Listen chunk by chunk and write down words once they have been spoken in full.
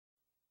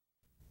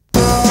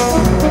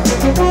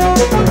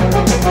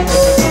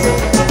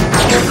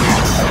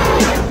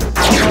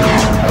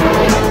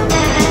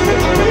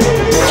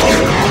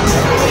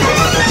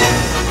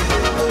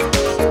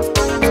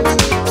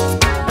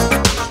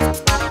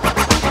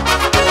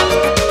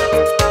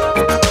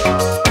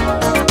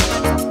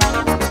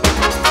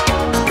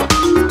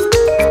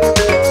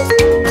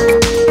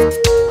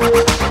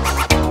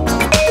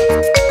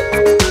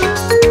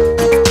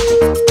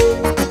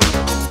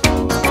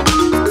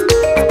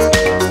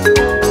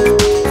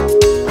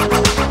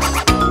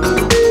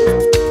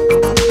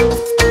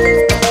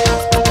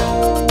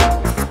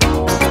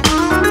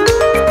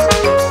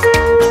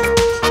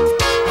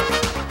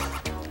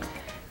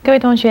各位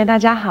同学，大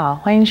家好，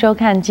欢迎收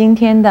看今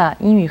天的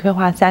英语绘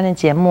画3的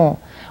节目，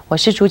我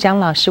是主讲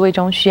老师魏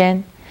中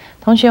轩。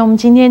同学，我们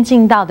今天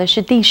进到的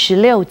是第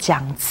16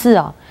讲次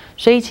哦，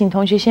所以请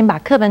同学先把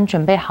课本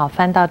准备好，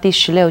翻到第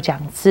16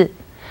讲次。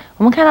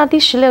我们看到第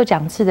16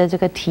讲次的这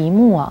个题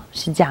目哦，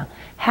是讲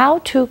How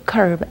to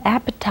curb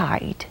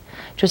appetite，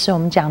 就是我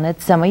们讲的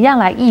怎么样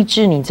来抑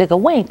制你这个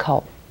胃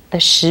口的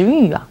食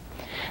欲啊。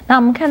那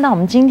我们看到我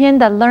们今天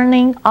的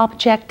learning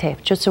objective，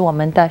 就是我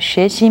们的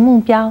学习目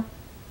标。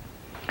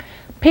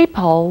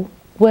People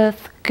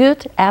with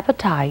good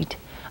appetite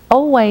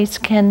always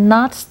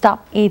cannot stop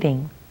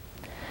eating.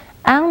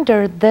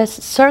 Under this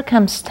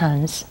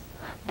circumstance,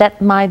 that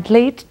might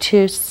lead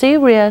to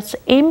serious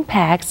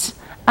impacts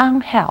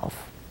on health.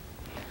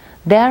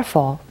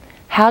 Therefore,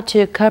 how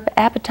to curb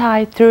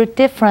appetite through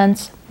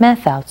different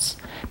methods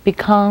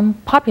become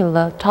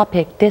popular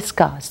topic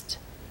discussed.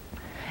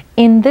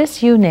 In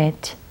this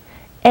unit,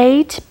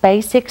 8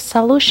 basic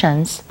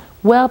solutions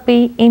will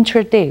be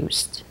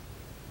introduced.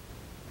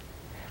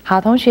 好，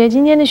同学，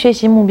今天的学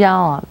习目标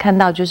哦，看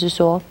到就是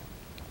说，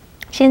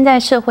现在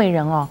社会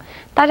人哦，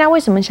大家为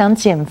什么想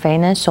减肥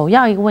呢？首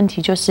要一个问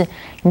题就是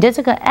你的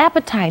这个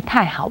appetite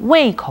太好，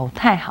胃口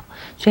太好，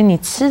所以你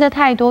吃的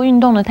太多，运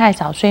动的太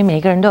少，所以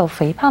每个人都有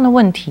肥胖的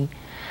问题。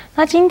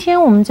那今天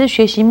我们这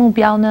学习目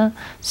标呢，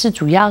是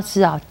主要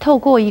是透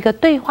过一个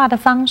对话的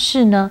方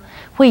式呢，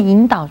会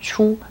引导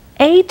出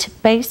 8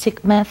 basic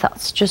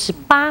methods， 就是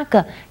8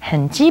个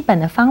很基本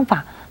的方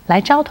法，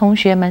来教同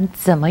学们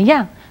怎么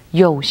样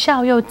有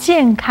效又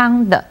健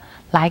康的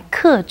来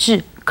克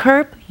制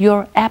curb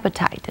your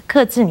appetite，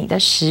 克制你的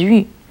食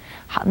欲。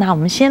好，那我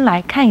们先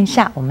来看一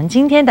下我们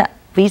今天的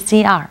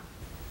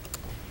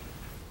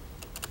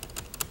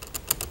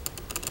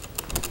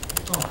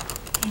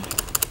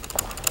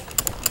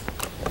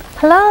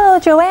VCR。Hello,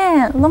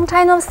 Joanne. Long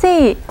time no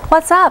see.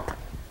 What's up?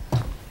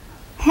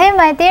 Hey,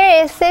 my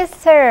dear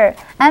sister.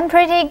 I'm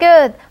pretty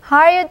good.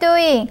 How are you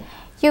doing?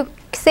 You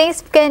seem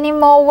gaining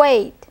more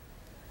weight.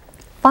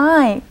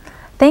 Fine.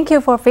 Thank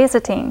you for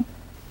visiting.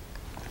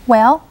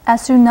 Well,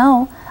 as you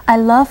know, I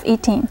love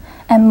eating,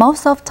 and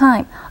most of the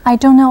time, I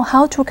don't know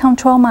how to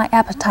control my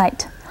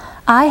appetite.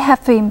 I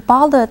have been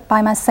bothered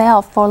by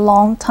myself for a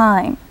long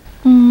time.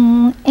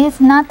 It's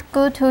not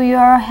good to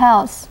your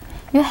health.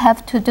 You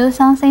have to do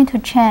something to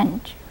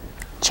change.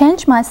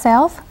 Change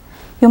myself?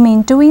 You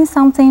mean doing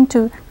something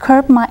to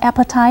curb my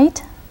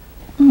appetite?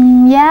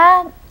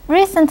 Yeah.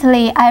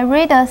 Recently, I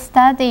read a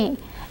study,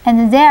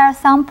 and there are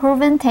some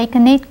proven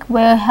techniques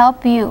will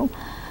help you.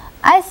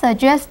 I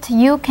suggest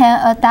you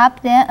can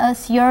adopt them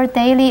as your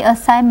daily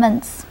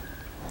assignments.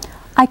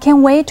 I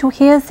can't wait to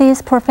hear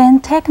these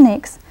prevent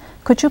techniques.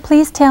 Could you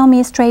please tell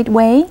me straight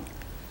away?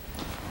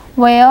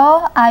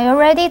 Well, are you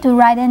ready to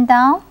write them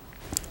down?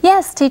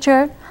 Yes,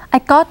 teacher. I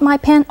got my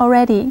pen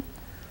already.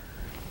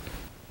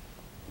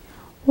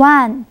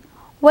 1.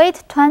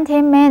 Wait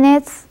 20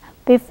 minutes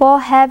before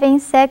having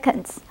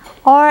seconds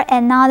or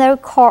another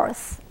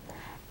course.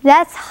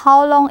 That's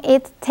how long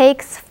it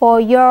takes for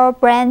your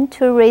brain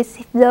to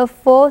receive the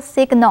full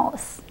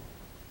signals.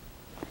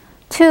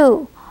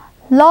 2.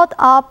 Load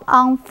up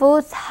on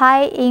foods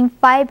high in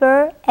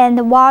fiber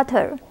and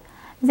water.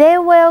 They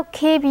will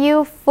keep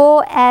you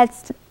full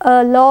at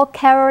a low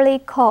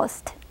calorie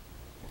cost.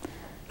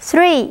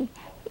 3.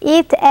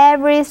 Eat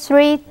every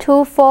 3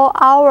 to 4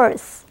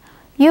 hours.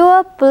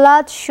 Your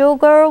blood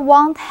sugar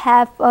won't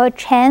have a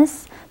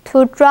chance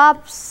to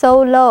drop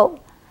so low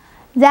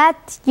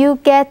that you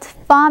get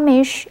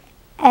famished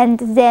and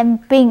then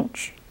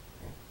binge.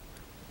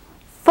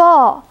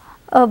 4.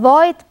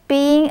 Avoid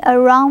being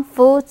around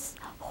foods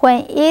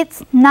when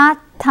it's not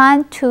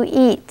time to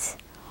eat.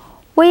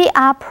 We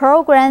are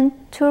programmed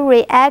to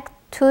react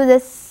to the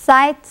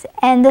sight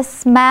and the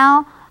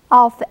smell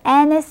of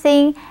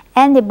anything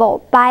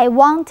edible by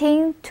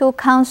wanting to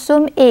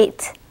consume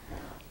it.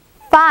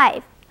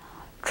 5.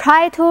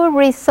 Try to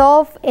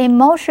resolve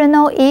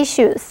emotional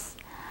issues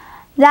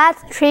that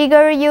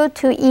trigger you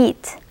to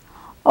eat.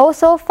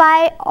 Also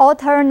find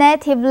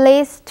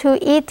alternatives to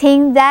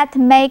eating that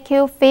make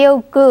you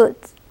feel good,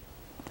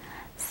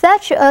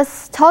 such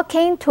as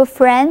talking to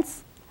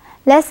friends,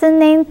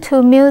 listening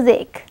to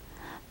music,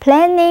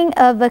 planning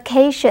a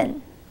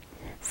vacation.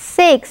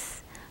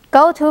 6.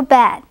 Go to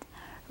bed.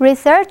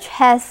 Research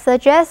has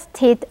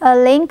suggested a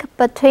link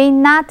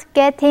between not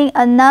getting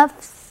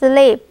enough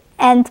sleep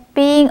and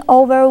being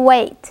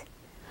overweight.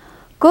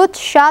 Good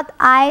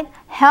shut-eye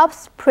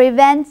helps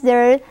prevent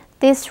the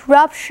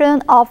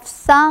disruption of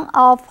some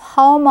of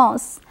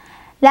hormones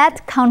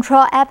that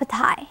control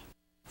appetite.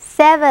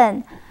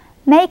 7.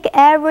 Make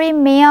every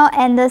meal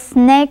and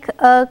snack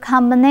a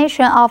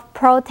combination of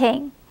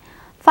protein,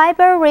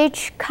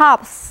 fiber-rich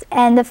carbs,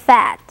 and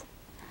fat.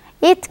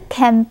 It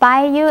can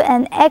buy you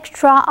an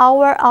extra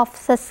hour of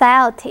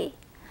satiety.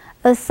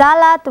 A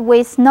salad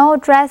with no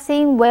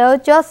dressing will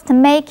just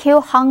make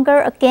you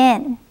hungry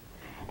again.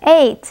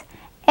 8.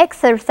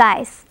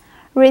 Exercise.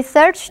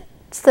 Research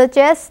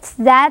suggests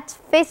that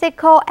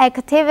physical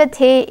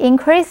activity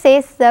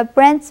increases the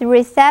brain's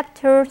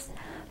receptors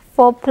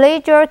for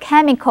pleasure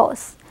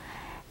chemicals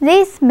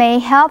This may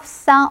help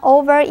some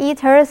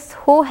overeaters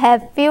who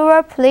have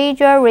fewer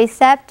pleasure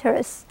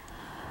receptors,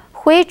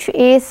 which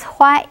is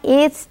why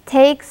it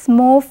takes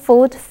more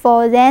food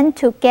for them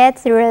to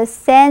get the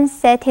same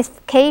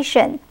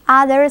satisfaction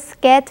others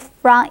get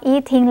from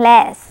eating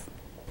less.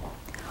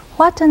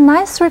 What a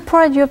nice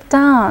report you've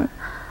done.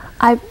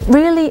 I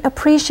really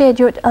appreciate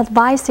your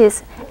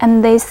advices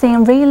and they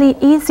seem really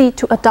easy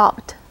to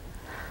adopt.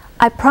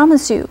 I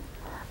promise you,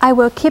 I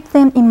will keep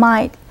them in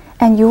mind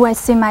and you will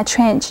see my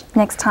change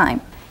next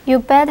time. You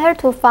better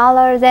to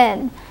follow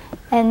them,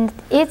 and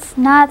it's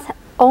not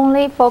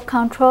only for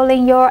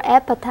controlling your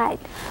appetite,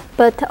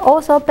 but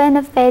also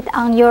benefit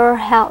on your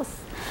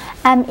health.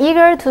 I'm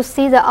eager to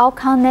see the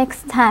outcome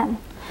next time,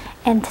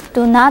 and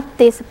do not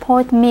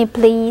disappoint me,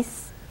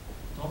 please.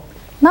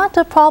 Not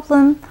a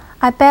problem.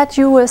 I bet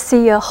you will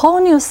see a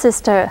whole new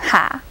sister,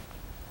 ha.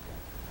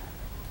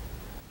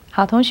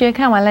 好，同学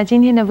看完了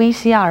今天的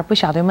VCR， 不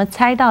晓得有没有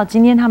猜到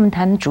今天他们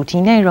谈的主题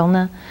内容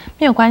呢？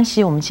没有关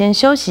系，我们先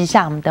休息一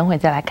下，我们等会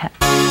再来看。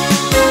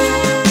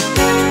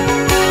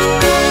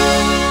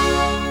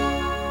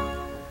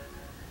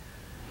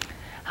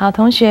好，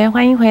同学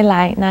欢迎回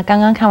来。那刚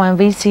刚看完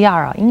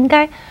VCR 应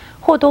该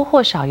或多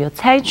或少有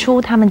猜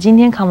出他们今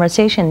天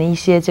conversation 的一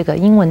些这个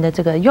英文的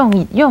这个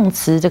用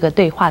词，这个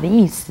对话的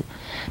意思。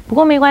不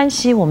过没关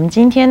系，我们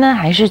今天呢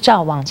还是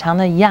照往常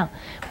的一样，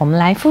我们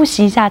来复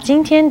习一下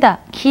今天的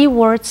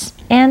keywords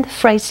and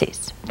phrases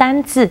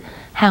单字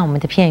和我们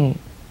的片语。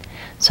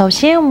首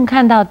先我们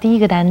看到第一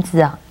个单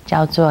字啊，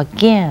叫做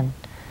gain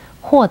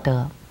获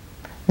得。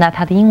那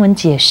它的英文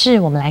解释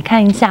我们来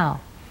看一下哦。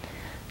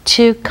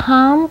To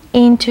come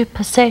into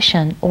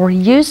possession or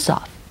use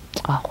of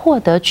获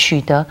得、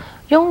取得、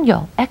拥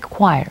有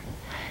acquire.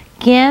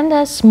 Gain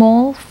a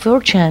small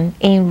fortune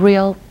in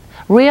real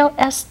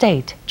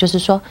estate 就是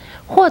说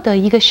获得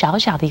一个小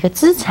小的一个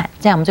资产，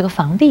在我们这个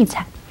房地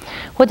产。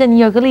或者你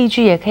有个例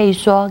句也可以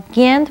说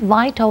gained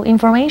vital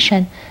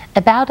information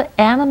about the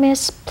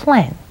enemy's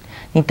plan，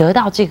 你得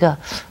到这个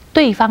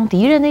对方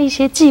敌人的一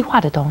些计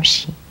划的东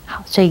西。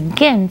好，所以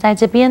gain 在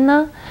这边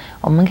呢，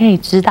我们可以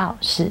知道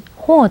是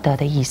获得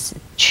的意思，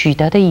取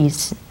得的意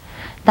思。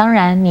当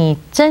然你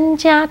增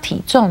加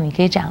体重，你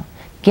可以讲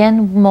gain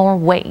more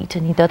weight，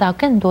 你得到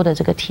更多的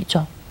这个体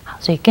重。好，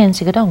所以 gain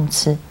是一个动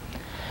词。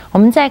我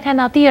们再看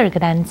到第二个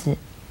单词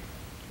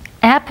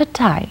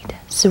appetite，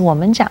 是我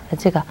们讲的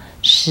这个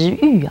食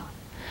欲啊，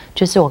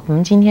就是我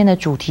们今天的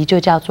主题就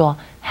叫做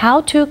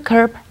how to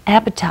curb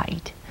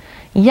appetite。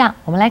一样，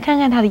我们来看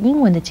看它的英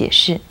文的解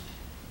释。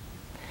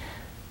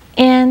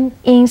An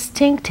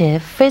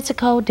instinctive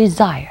physical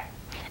desire,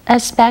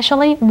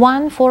 especially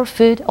one for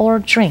food or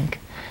drink。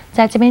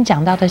在这边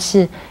讲到的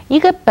是一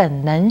个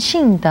本能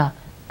性的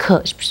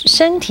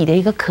身体的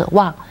一个渴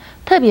望，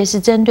特别是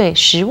针对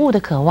食物的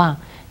渴望，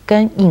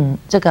跟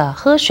这个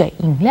喝水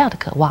饮料的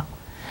渴望。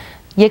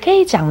也可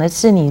以讲的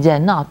是你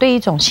人对一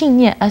种信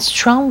念 a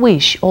strong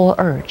wish or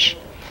urge。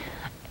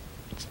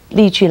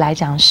例句来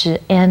讲是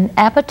an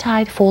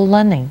appetite for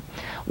learning，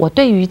 我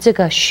对于这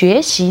个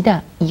学习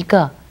的一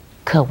个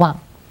渴望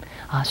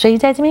啊，所以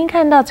在这边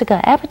看到这个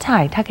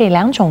appetite， 它可以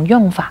两种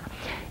用法，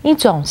一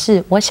种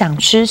是我想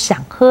吃、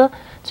想喝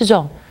这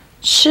种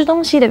吃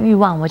东西的欲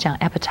望，我讲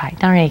appetite，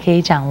 当然也可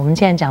以讲我们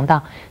现在讲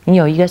到你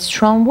有一个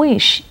strong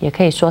wish， 也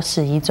可以说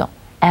是一种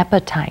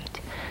appetite。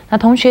那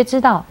同学知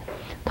道，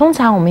通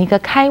常我们一个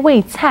开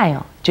胃菜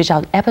就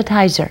叫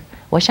appetizer，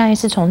 我相信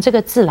是从这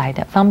个字来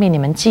的，方便你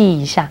们记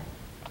忆一下。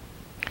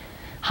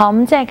好，我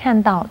们再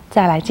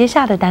来接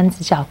下的单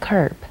词叫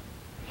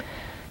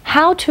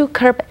curb。How to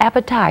curb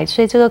appetite，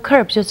 所以这个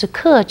curb 就是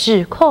克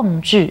制、控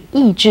制、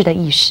抑制的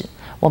意思。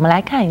我们来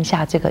看一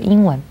下这个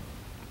英文。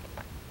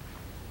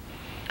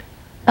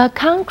A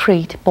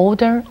concrete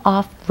border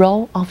of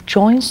row of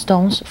joined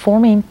stones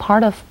forming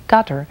part of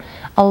gutter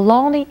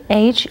along the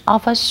edge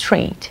of a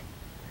street.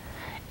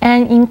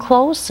 An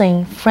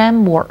enclosing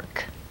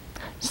framework,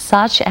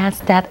 such as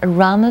that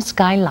around the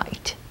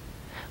skylight.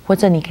 或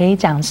者你可以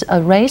讲是 a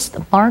raised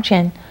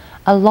margin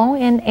along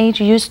an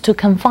edge used to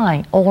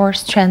confine or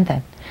strengthen，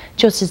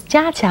 就是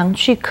加强、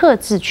去克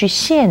制、去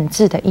限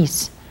制的意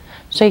思。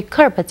所以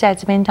curb 在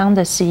这边当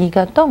的是一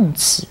个动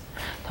词，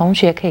同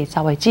学可以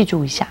稍微记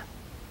住一下。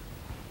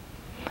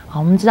好，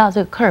我们知道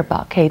这个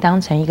curb 可以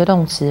当成一个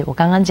动词，我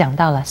刚刚讲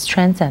到了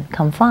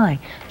strengthen、confine，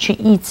 去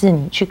抑制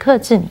你、去克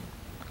制你、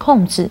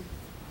控制。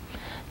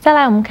再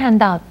来，我们看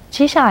到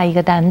接下来一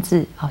个单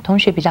字同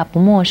学比较不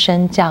陌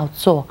生，叫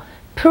做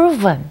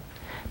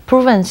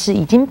proven。proven 是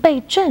已经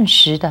被证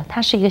实的，它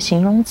是一个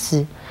形容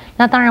词。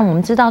那当然我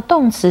们知道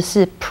动词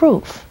是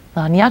proof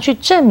你要去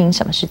证明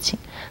什么事情，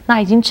那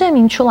已经证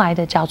明出来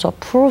的叫做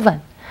proven。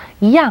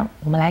一样，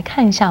我们来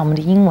看一下我们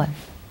的英文。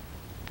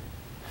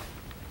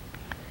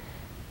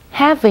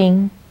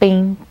Having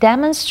been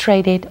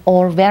demonstrated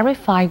or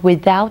verified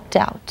without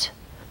doubt，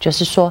 就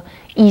是说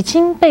已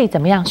经被怎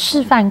么样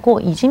示范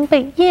过，已经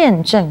被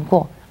验证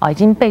过已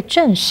经被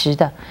证实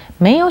的，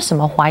没有什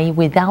么怀疑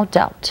without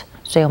doubt，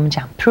 所以我们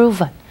讲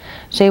proven。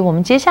所以我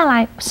们接下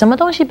来什么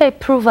东西被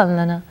proven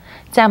了呢？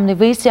在我们的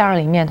VCR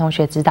里面，同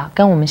学知道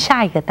跟我们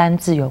下一个单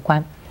字有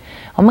关。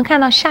我们看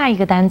到下一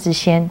个单字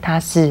先，它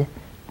是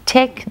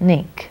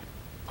technique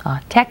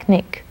啊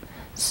 ，technique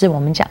是我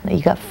们讲的一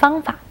个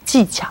方法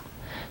技巧，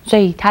所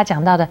以他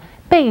讲到的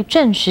被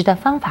证实的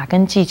方法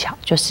跟技巧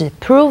就是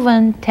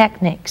proven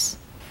techniques。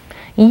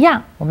一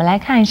样，我们来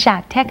看一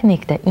下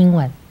technique 的英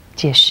文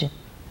解释。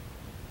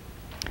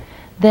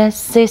The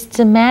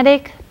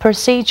systematic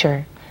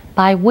procedure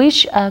by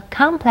which a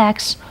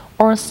complex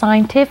or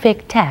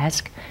scientific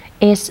task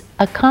is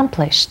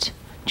accomplished，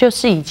 就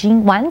是已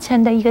经完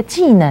成的一个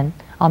技能。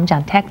我们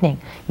讲 technique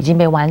已经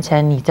被完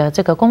成，你的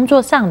这个工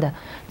作上的、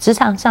职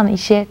场上的一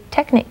些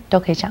technique 都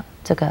可以讲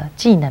这个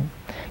技能。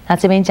那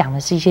这边讲的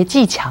是一些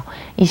技巧，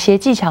一些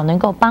技巧能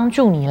够帮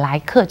助你来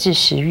克制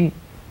食欲。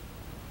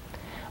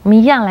我们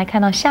一样来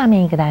看到下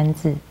面一个单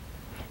字，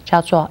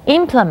叫做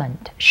implement，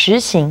 实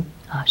行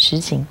啊，实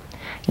行。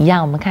一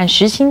样，我们看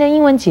实行的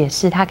英文解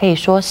释，它可以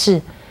说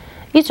是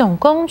一种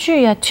工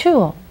具啊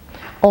tool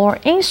or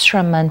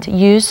instrument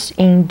used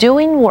in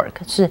doing work，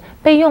 是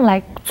被用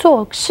来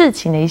做事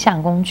情的一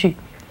项工具。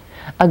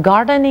A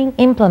gardening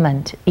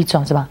implement， 一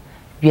种什么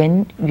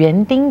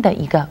园丁的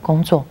一个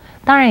工作，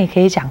当然也可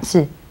以讲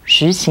是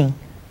实行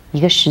一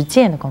个实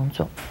践的工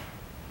作。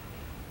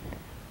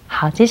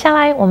好，接下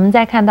来我们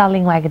再看到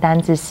另外一个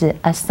单字是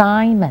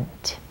assignment。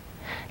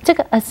这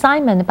个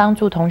assignment 帮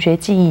助同学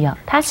记忆啊，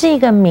它是一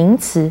个名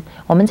词。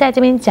我们在这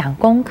边讲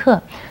功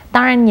课，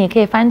当然你也可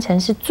以翻成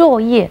是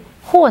作业，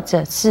或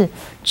者是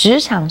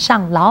职场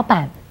上老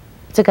板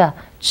这个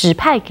指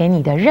派给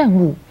你的任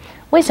务。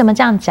为什么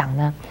这样讲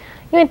呢？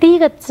因为第一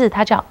个字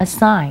它叫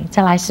assign，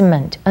 再来是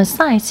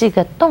ment。assign 是一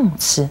个动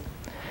词，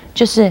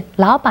就是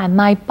老板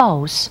my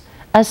boss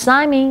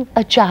assign me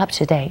a job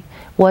today。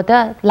我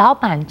的老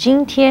板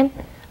今天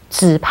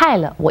指派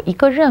了我一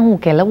个任务，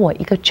给了我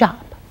一个 job。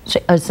所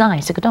以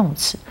assign 是个动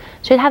词，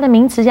所以它的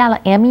名词加了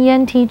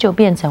ment 就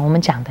变成我们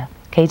讲的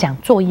可以讲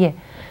作业。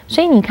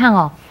所以你看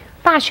哦，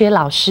大学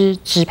老师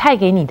指派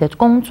给你的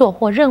工作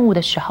或任务的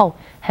时候，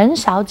很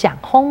少讲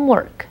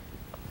homework。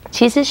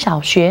其实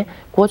小学、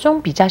国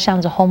中比较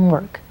像是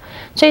homework，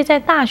 所以在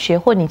大学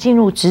或你进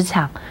入职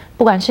场，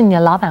不管是你的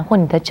老板或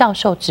你的教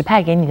授指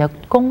派给你的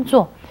工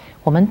作，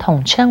我们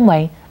统称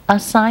为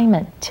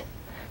assignment。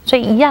所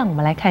以一样，我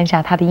们来看一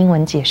下它的英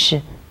文解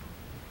释。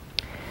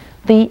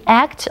The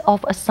act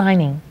of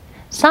assigning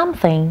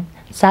something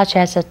such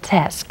as a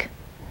task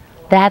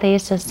that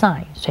is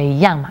assigned， 所以一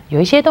样嘛，有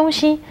一些东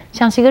西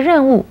像是一个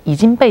任务已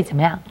经被怎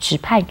么样指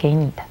派给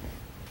你的。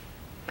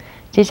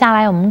接下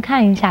来我们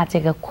看一下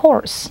这个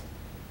course。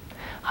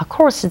好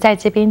 ，course 在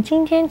这边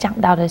今天讲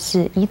到的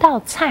是一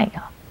道菜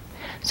啊，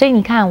所以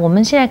你看我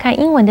们现在看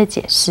英文的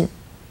解释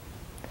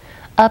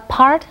 ，a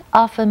part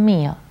of a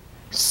meal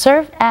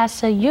served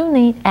as a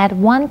unit at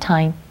one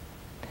time。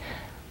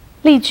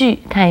例句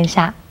看一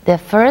下。The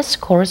first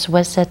course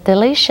was a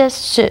delicious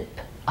soup。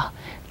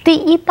第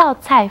一道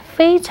菜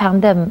非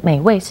常的美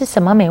味，是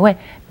什么美味？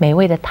美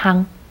味的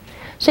汤。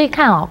所以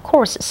看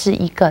course 是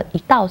一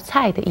道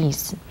菜的意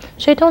思。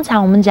所以通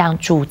常我们讲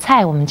主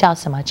菜，我们叫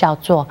什么？叫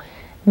做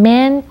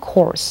main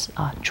course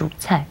主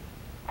菜。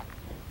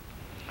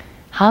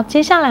好，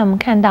接下来我们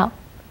看到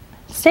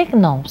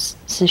signals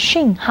是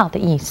讯号的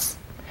意思。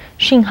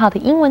讯号的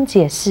英文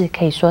解释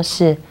可以说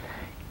是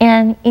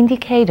an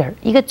indicator，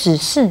 一个指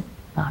示。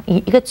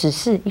一个指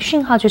示，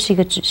讯号就是一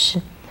个指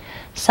示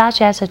 ，such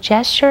as a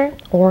gesture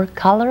or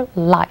color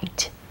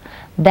light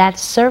that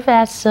serve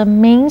as a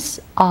means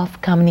of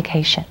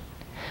communication。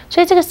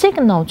所以这个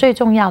signal 最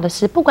重要的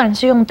是，不管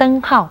是用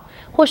灯号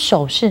或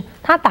手势，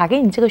它打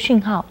给你这个讯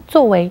号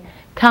作为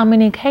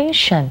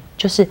communication，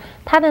 就是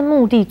它的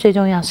目的最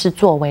重要是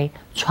作为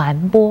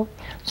传播。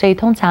所以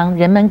通常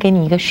人们给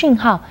你一个讯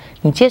号，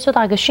你接收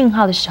到一个讯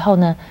号的时候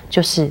呢，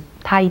就是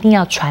它一定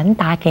要传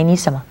达给你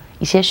什么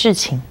一些事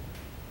情。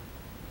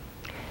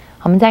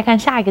我们再看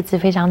下一个字，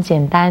非常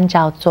简单，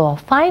叫做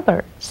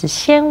fiber， 是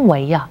纤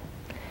维啊。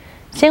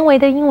纤维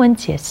的英文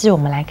解释，我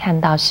们来看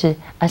到是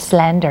a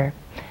slender,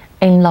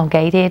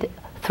 elongated,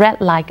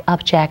 thread-like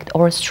object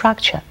or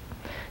structure。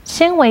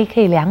纤维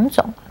可以两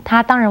种，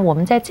它当然我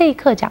们在这一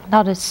课讲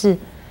到的是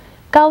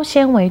高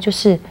纤维，就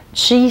是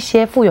吃一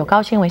些富有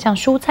高纤维，像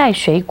蔬菜、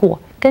水果、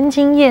根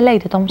茎叶类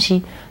的东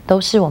西，都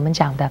是我们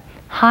讲的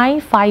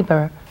high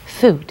fiber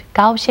food，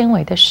 高纤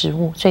维的食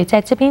物。所以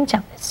在这边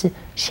讲的是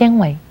纤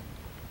维。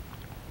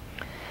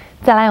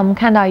再来，我们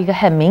看到一个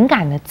很敏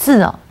感的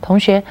字哦，同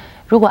学，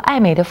如果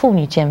爱美的妇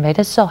女减肥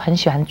的时候很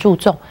喜欢注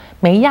重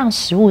每一样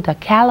食物的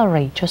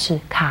calorie， 就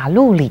是卡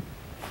路里。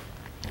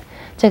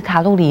这个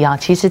卡路里啊，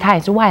其实它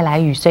也是外来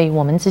语，所以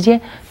我们直接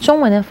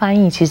中文的翻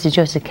译其实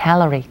就是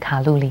calorie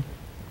卡路里。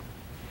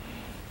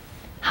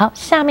好，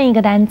下面一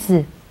个单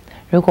字，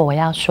如果我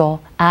要说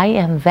I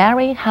am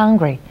very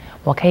hungry，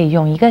 我可以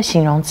用一个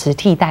形容词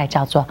替代，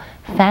叫做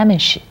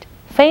famished，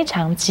 非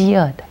常饥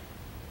饿的。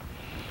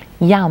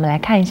一样，我们来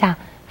看一下。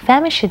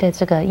famished 的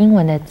这个英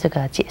文的这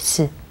个解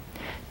释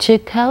 ，to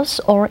cause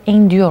or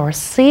endure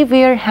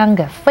severe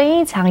hunger，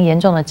 非常严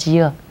重的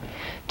饥饿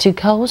，to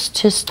close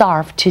to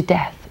starve to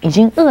death， 已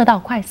经饿到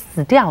快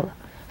死掉了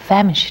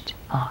 ，famished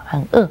啊，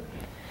很饿。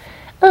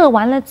饿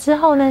完了之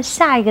后呢，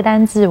下一个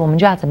单字我们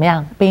就要怎么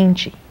样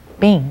 ？binge，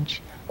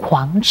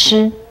 狂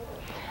吃。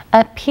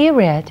A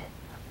period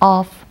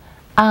of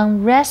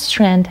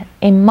unrestrained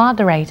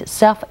immoderate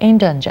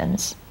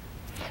self-indulgence，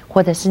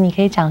 或者是你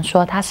可以讲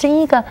说它是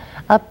一个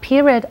a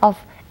period of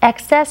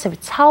excessive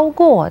超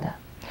过的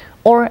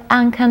or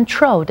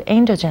uncontrolled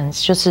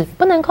indulgence， 就是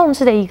不能控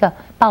制的一个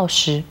暴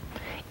食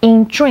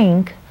in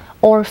drink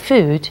or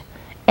food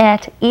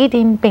at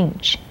eating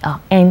binge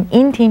an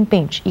eating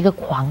binge 一个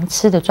狂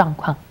吃的状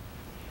况。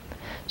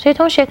所以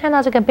同学看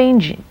到这个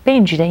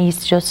binge 的意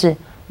思就是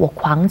我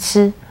狂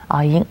吃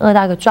已经饿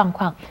到一个状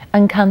况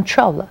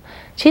uncontrolled 了。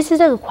其实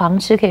这个狂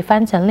吃可以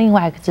翻成另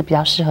外一个字比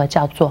较适合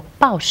叫做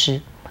暴食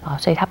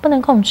所以它不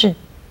能控制。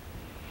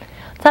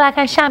再来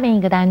看下面一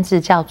个单字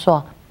叫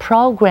做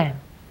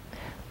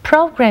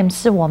program。program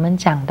是我们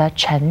讲的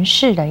程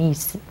式的意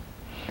思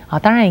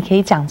当然也可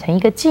以讲成一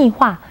个计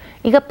划、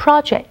一个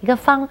project、一个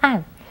方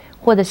案，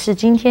或者是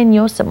今天你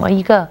有什么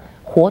一个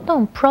活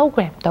动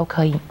program 都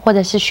可以，或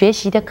者是学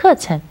习的课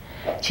程。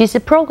其实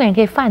program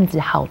可以泛指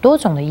好多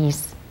种的意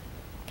思。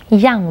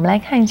一样，我们来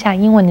看一下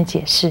英文的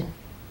解释。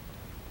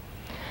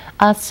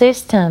A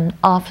system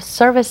of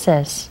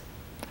services,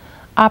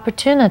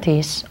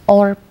 opportunities,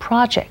 or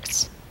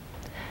projects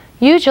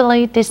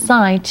usually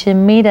designed to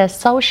meet a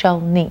social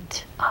need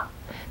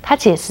他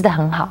解释得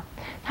很好。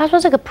他说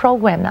这个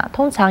program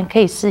通常可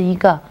以是一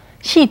个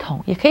系统，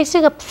也可以是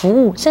一个服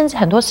务，甚至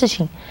很多事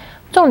情。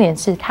重点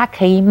是它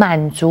可以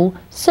满足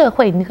社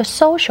会那个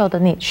social 的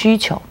需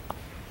求。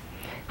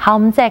好，我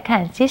们再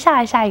看接下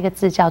来下一个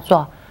字叫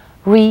做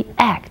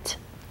react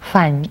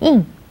反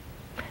应。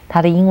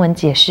它的英文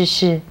解释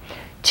是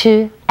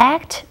to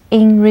act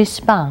in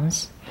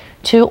response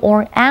to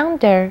or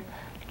under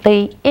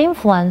the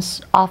influence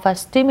of a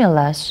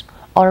stimulus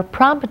or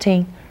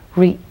prompting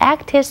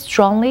reacted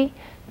strongly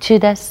to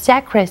the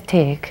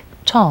sarcastic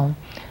tone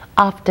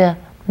of the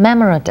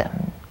memorandum。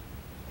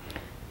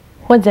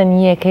 或者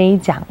你也可以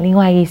讲另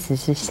外意思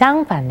是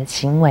相反的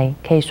行为，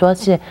可以说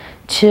是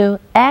to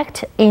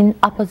act in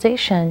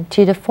opposition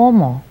to the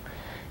formal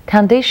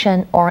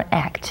condition or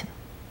act。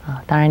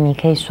 当然你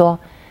可以说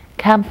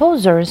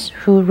composers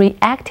who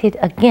reacted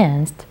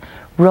against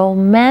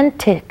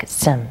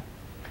romanticism，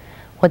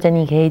 或者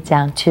你可以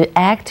讲 to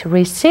act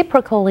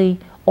reciprocally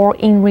or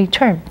in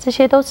return， 这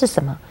些都是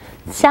什么？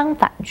相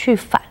反去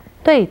反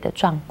对的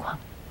状况。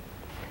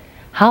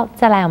好，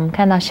再来我们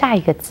看到下一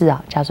个字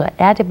叫做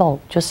edible，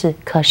 就是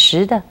可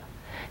食的。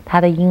它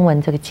的英文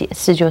这个解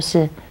释就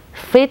是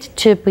fit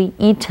to be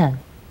eaten，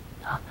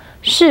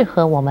 适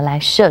合我们来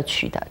摄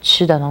取的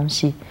吃的东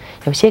西。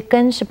有些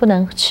根是不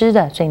能吃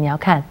的，所以你要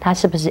看它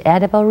是不是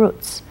edible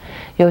roots。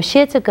有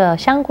些这个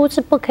香菇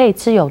是不可以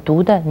吃有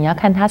毒的，你要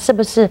看它是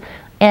不是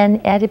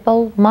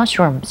inedible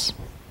mushrooms。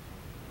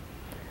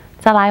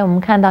再来我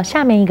们看到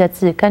下面一个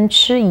字跟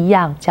吃一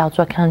样，叫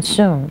做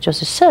consume， 就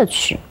是摄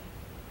取。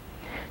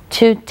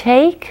To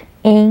take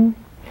in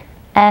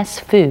as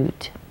food,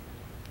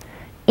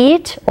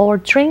 eat or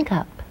drink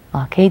up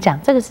可以讲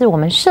这个是我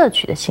们摄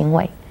取的行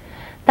为。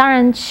当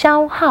然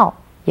消耗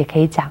也可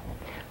以讲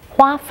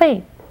花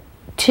费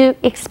to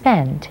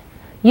expend,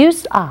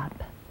 use up。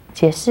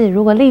 解释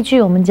如果例句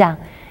我们讲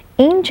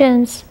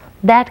engines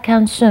that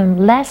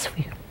consume less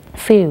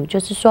fuel，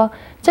 就是说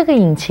这个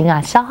引擎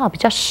消耗比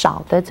较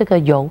少的这个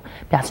油，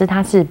表示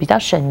它是比较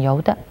省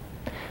油的。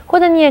或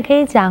者你也可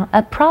以讲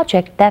a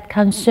project that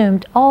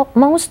consumed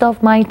most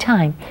of my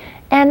time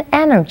and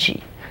energy，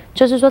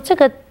 就是说这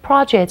个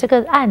project 这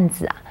个案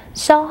子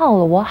消耗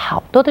了我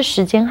好多的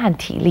时间和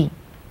体力。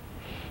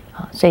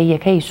所以也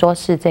可以说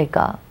是这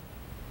个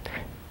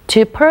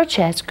to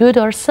purchase good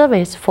or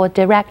service for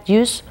direct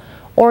use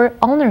or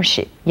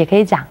ownership， 也可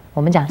以讲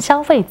我们讲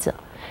消费者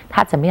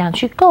他怎么样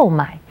去购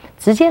买，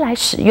直接来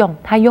使用，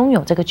他拥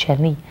有这个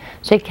权利。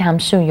所以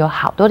consume 有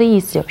好多的意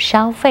思，有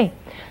消费，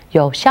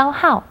有消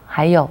耗，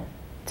还有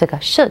这个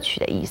摄取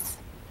的意思。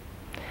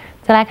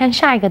再来看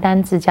下一个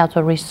单字叫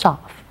做 resolve，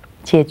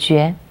 解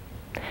决。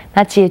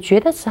那解决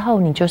的时候，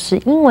你就是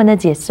英文的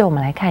解释，我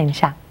们来看一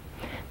下，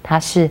它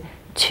是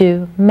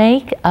to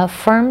make a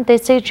firm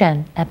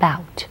decision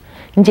about，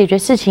 你解决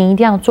事情一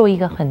定要做一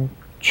个很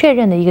确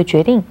认的一个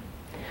决定。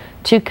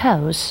to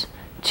cause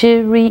to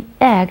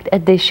react a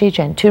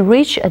decision to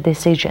reach a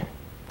decision，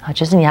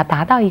 就是你要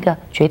达到一个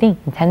决定，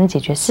你才能解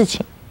决事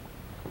情。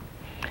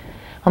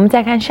我们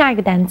再看下一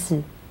个单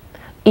词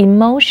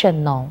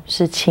emotional，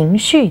 是情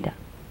绪的。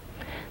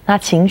那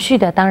情绪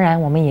的当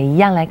然我们也一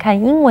样来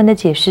看英文的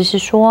解释是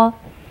说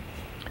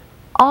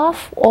of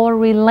or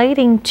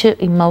relating to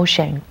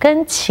emotion，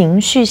 跟情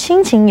绪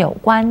心情有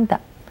关的。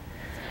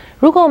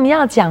如果我们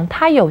要讲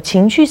他有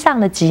情绪上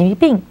的疾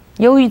病，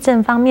忧郁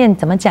症方面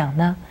怎么讲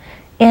呢？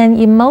 an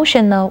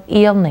emotional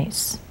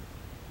illness，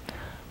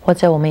 或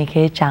者我们也可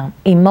以讲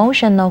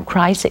emotional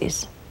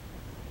crisis。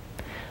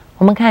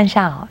我们看一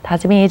下他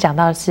这边也讲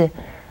到的是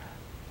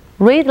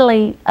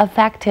readily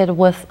affected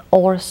with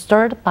or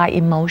stirred by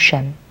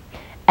emotion，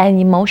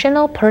 an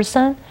emotional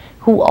person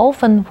who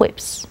often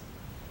whips,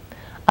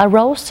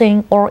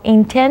 arousing or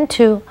intend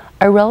to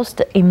arouse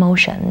the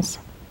emotions,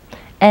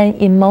 an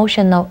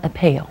emotional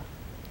appeal,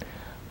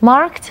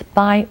 marked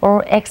by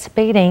or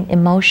exhibiting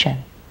emotion.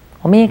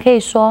 我们也可以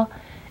说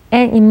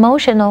an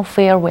emotional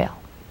farewell.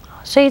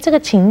 所以这个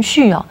情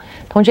绪哦，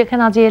同学看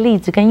到这些例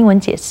子跟英文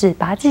解释，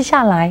把它记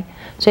下来。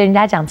所以人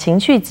家讲情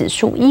绪指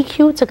数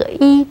EQ， 这个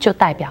E 就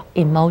代表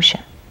emotion。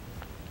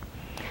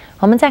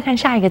我们再看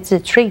下一个字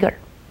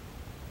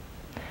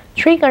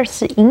trigger。trigger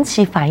是引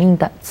起反应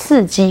的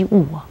刺激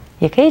物啊，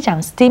也可以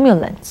讲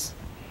stimulants。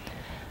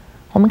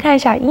我们看一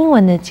下英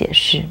文的解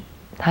释，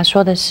它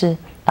说的是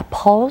a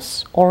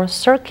pulse or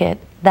circuit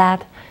that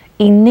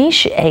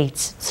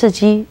initiates 刺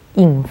激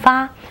引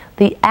发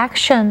the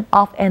action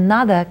of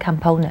another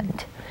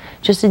component，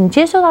 就是你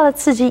接受到的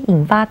刺激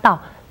引发到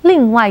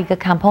另外一个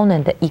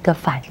component 的一个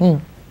反应。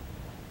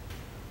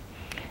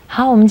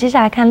好，我们接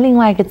下来看另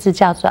外一个字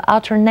叫做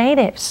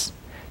alternatives，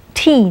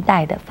 替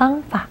代的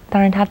方法。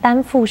当然它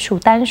单复数，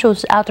单数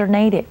是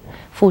alternative，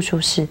 复数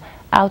是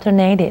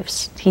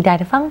alternatives， 替代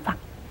的方法。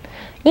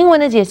英文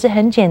的解释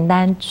很简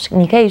单，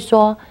你可以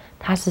说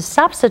它是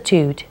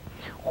substitute，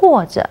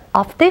 或者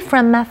of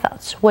different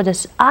methods， 或者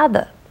是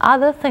other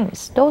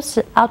things， 都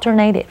是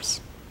alternatives。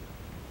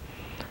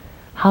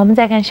好，我们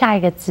再看下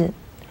一个字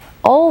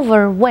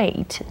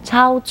overweight，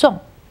 超重。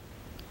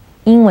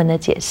英文的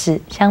解释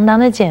相当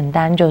的简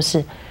单，就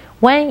是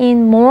when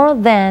in more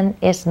than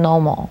is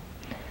normal,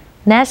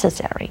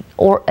 necessary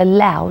or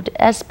allowed,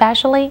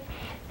 especially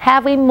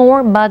having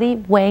more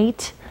body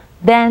weight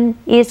than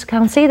is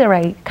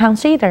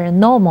considered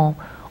normal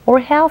or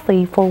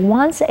healthy for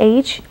one's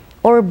age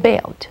or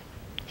build。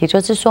 也就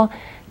是说，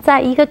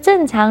在一个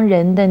正常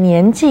人的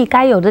年纪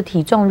该有的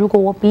体重，如果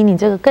我比你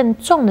这个更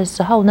重的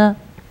时候呢，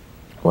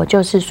我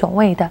就是所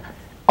谓的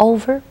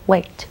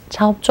overweight，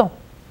 超重。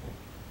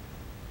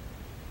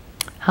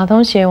好，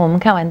同学，我们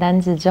看完单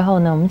字之后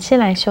呢，我们先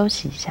来休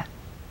息一下。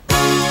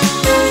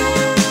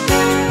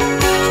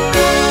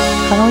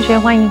好，同学，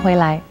欢迎回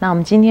来。那我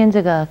们今天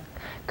这个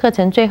课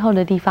程最后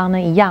的地方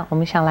呢，一样，我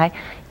们想来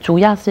主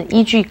要是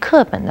依据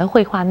课本的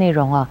绘画内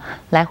容啊，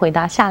来回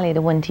答下列的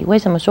问题。为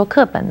什么说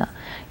课本呢？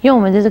因为我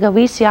们的这个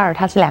VCR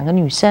它是2个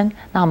女生，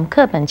那我们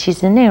课本其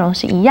实内容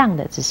是一样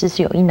的，只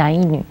是有一男一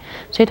女，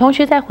所以同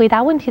学在回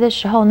答问题的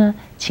时候呢，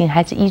请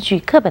还是依据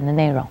课本的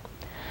内容。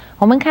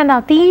我们看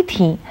到第一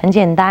题很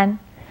简单，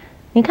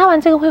你看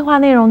完这个绘画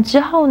内容之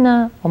后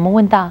呢，我们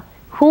问到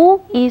Who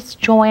is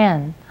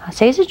Joanne？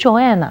 谁是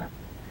Joanne 啊？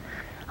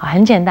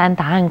很简单，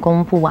答案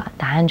公布啊，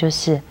答案就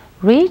是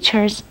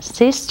Richard's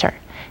sister，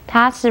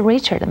 她是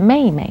Richard 的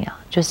妹妹啊，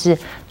就是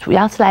主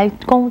要是来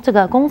这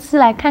个公司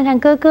来看看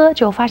哥哥，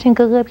结果发现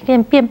哥哥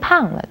变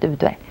胖了，对不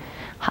对？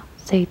好，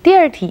所以第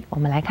二题我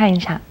们来看一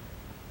下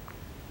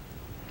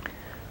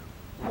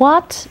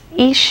What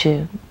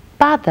issue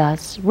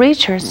bothers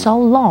Richard so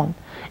long？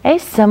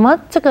 什么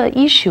这个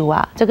issue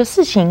啊，这个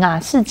事情啊，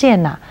事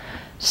件啊，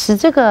使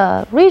这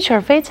个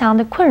Richard 非常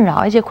的困扰，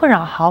而且困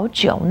扰好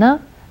久呢？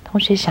同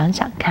学想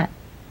想看。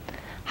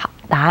好，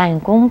答案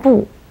公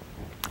布。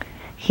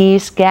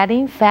He's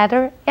getting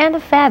fatter and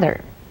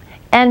fatter,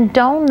 and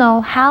don't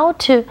know how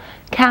to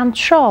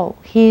control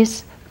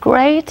his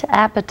great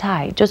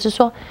appetite。就是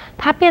说，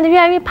他变得越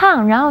来越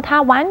胖，然后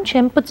他完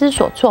全不知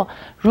所措，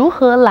如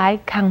何来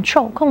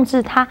control 控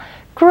制他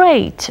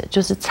great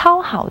就是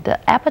超好的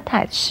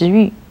appetite 食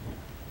欲。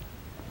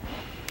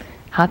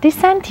好，第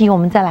三题我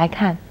们再来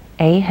看，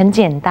很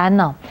简单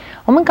哦。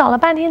我们搞了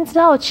半天之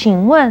后，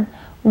请问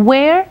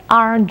Where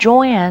are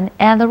Joanne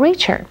and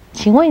Richard？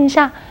 请问一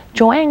下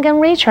 ，Joanne 跟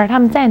Richard 他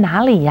们在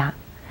哪里呀？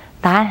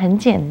答案很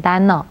简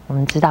单哦，我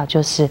们知道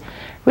就是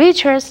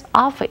Richard's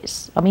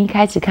office。我们一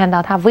开始看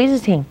到他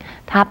visiting，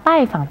 他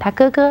拜访他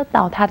哥哥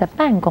到他的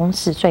办公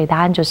室，所以答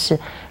案就是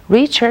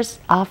Richard's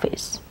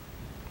office。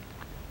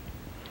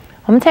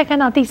我们再看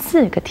到第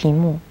4个题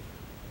目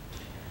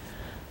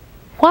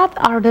What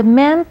are the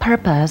main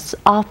purpose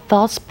of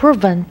those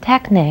proven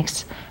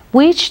techniques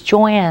which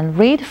Joanne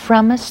read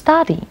from a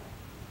study？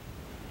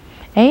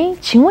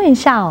请问一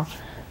下哦，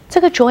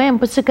这个 Joanne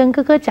不是跟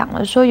哥哥讲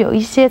了说有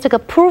一些这个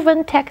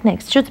proven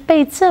techniques， 就是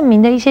被证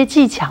明的一些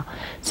技巧，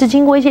是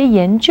经过一些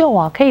研究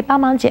啊，可以帮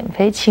忙减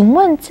肥。请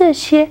问这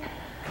些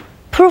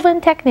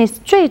proven techniques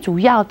最主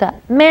要的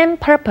main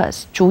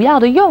purpose 主要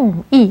的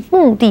用意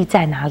目的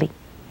在哪里？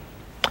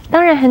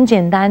当然很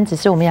简单，只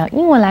是我们要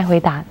英文来回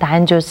答，答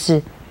案就是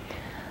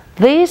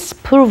These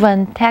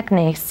proven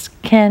techniques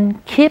can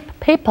keep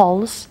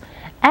people's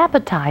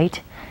appetite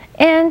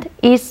and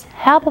is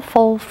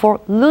helpful for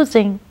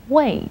losing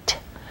weight。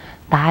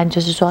 答案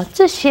就是说，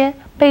这些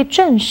被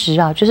证实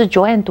啊，就是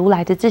Joanne 读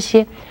来的这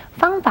些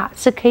方法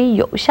是可以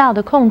有效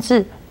的控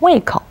制胃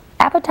口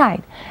appetite，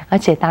 而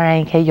且当然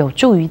也可以有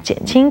助于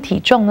减轻体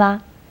重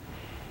啦。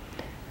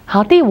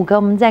好，第5个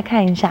我们再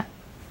看一下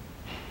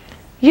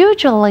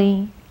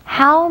Usually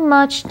how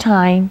much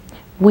time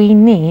we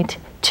need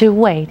to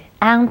wait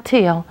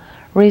until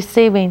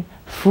receiving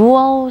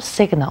full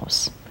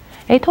signals？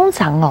 通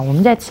常哦，我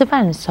们在吃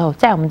饭的时候，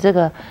在我们这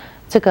个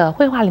这个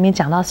绘画里面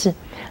讲到是，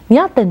你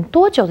要等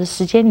多久的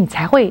时间，你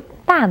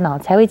大脑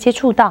才会接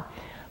触到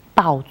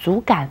饱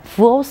足感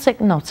 （full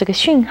signal） 这个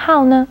讯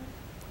号呢？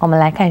我们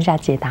来看一下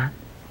解答。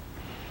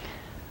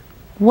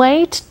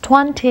Wait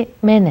 20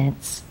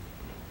 minutes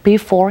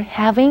before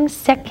having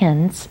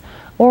seconds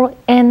or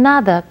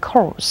another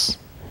course.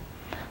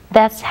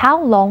 That's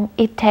how long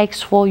it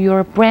takes for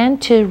your brain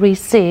to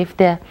receive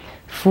the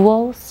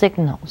full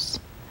signals.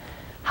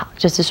 好，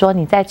就是说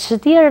你在吃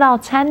第二道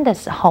餐的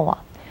时候啊，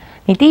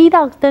你第一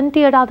道跟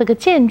第二道这个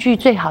间距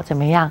最好怎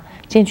么样？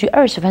间距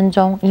20分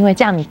钟，因为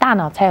这样你大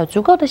脑才有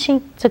足够的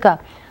这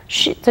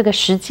个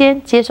时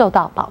间接受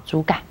到饱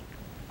足感。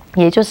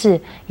也就是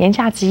言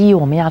下之意，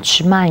我们要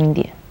吃慢一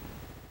点。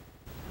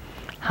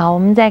好，我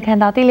们再看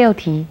到第6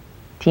题，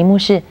题目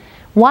是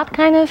What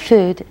kind of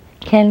food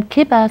can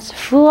keep us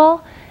full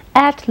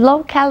at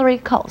low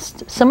calorie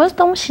cost？ 什么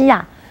东西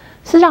呀，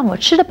是让我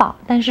吃得饱，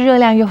但是热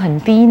量又很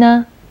低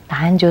呢？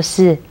答案就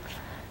是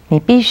你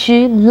必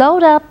须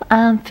load up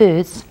on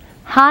foods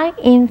high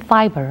in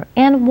fiber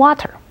and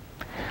water.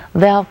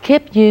 They'll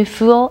keep you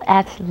full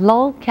at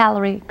low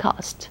calorie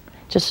cost.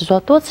 就是说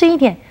多吃一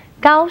点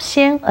高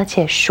纤而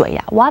且水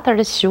啊 water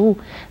的食物，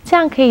这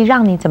样可以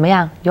让你怎么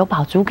样有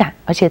饱足感，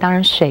而且当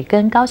然水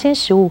跟高纤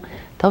食物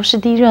都是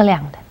低热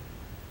量的。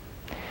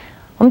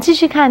我们继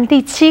续看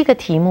第7个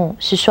题目，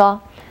是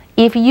说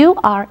If you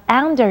are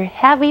under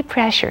heavy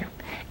pressure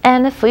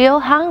and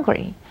feel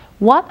hungry,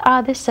 what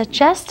are the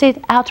suggested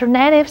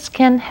alternatives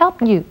can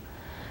help you?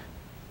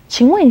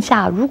 请问一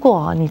下，如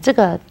果你这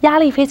个压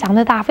力非常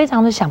的大，非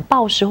常的想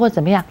暴食或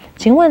怎么样，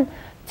请问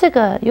这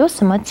个有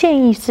什么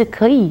建议是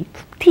可以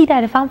替代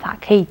的方法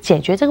可以解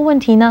决这个问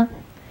题呢？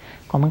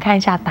我们看一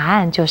下答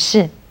案，就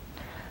是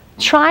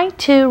Try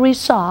to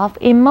resolve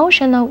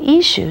emotional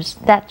issues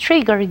that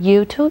trigger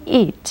you to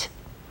eat.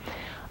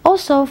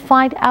 Also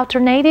find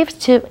alternatives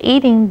to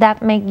eating that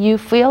make you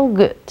feel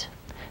good,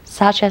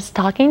 such as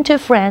talking to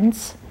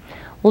friends,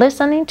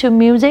 listening to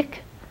music,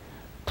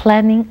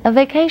 planning a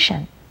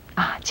vacation.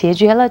 解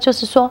决了就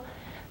是说，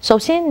首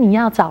先你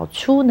要找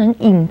出能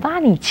引发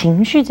你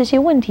情绪这些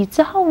问题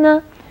之后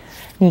呢，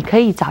你可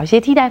以找一些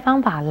替代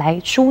方法来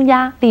抒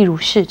压，例如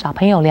是找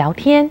朋友聊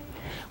天，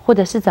或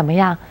者是怎么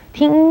样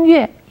听音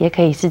乐，也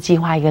可以是计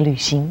划一个旅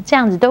行，这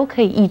样子都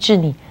可以抑制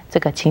你这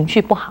个情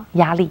绪不好、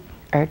压力，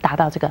而达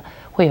到这个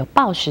会有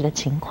暴食的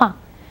情况。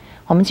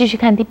我们继续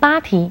看第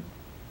8题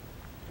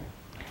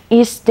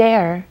Is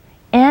there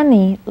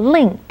any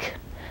link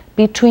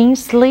between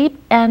sleep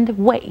and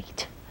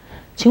weight?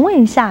 请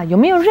问一下，有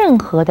没有任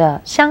何的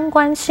相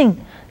关性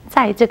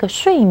在这个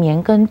睡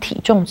眠跟体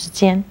重之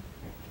间？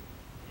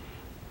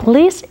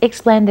 Please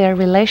explain their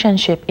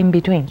relationship in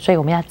between. 所以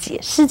我们要解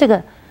释这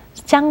个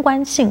相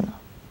关性。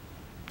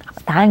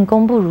答案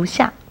公布如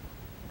下。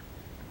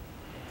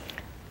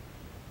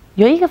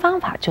有一个方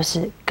法就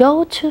是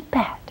go to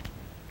bed，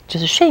 就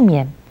是睡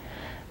眠。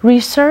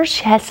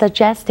Research has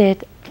suggested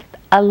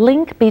a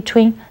link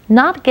between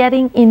not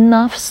getting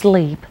enough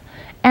sleep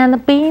and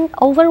being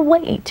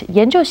overweight.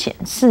 研究显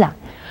示啊，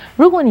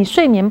如果你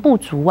睡眠不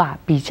足啊，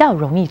比较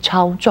容易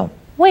超重。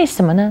为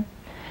什么呢？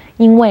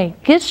因为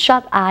good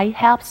shut-eye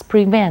helps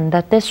prevent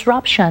the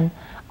disruption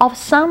of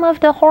some of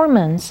the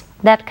hormones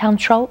that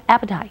control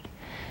appetite.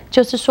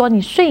 就是说，你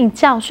睡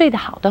觉睡得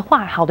好的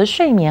话，好的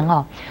睡眠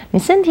哦，你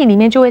身体里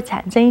面就会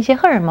产生一些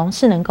荷尔蒙，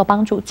是能够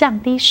帮助降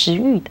低食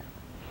欲的。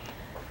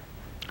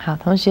好，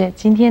同学，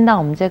今天到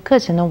我们这个课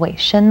程的尾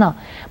声了，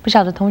不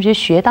晓得同学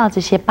学到这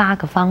些8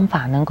个方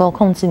法能够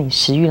控制你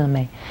食欲了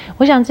没？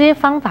我想这些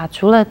方法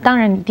除了当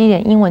然你第一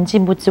点英文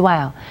进步之外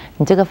哦，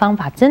你这个方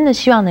法真的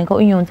希望能够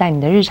运用在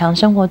你的日常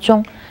生活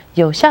中，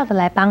有效的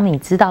来帮你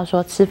知道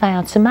说吃饭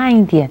要吃慢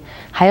一点，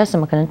还有什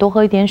么可能多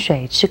喝一点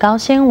水，吃高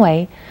纤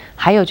维，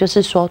还有就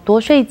是说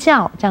多睡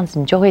觉，这样子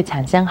你就会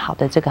产生好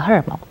的这个荷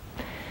尔蒙。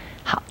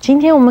好，今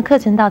天我们课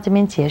程到这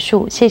边结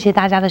束，谢谢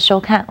大家的收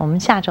看，我们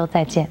下周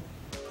再见。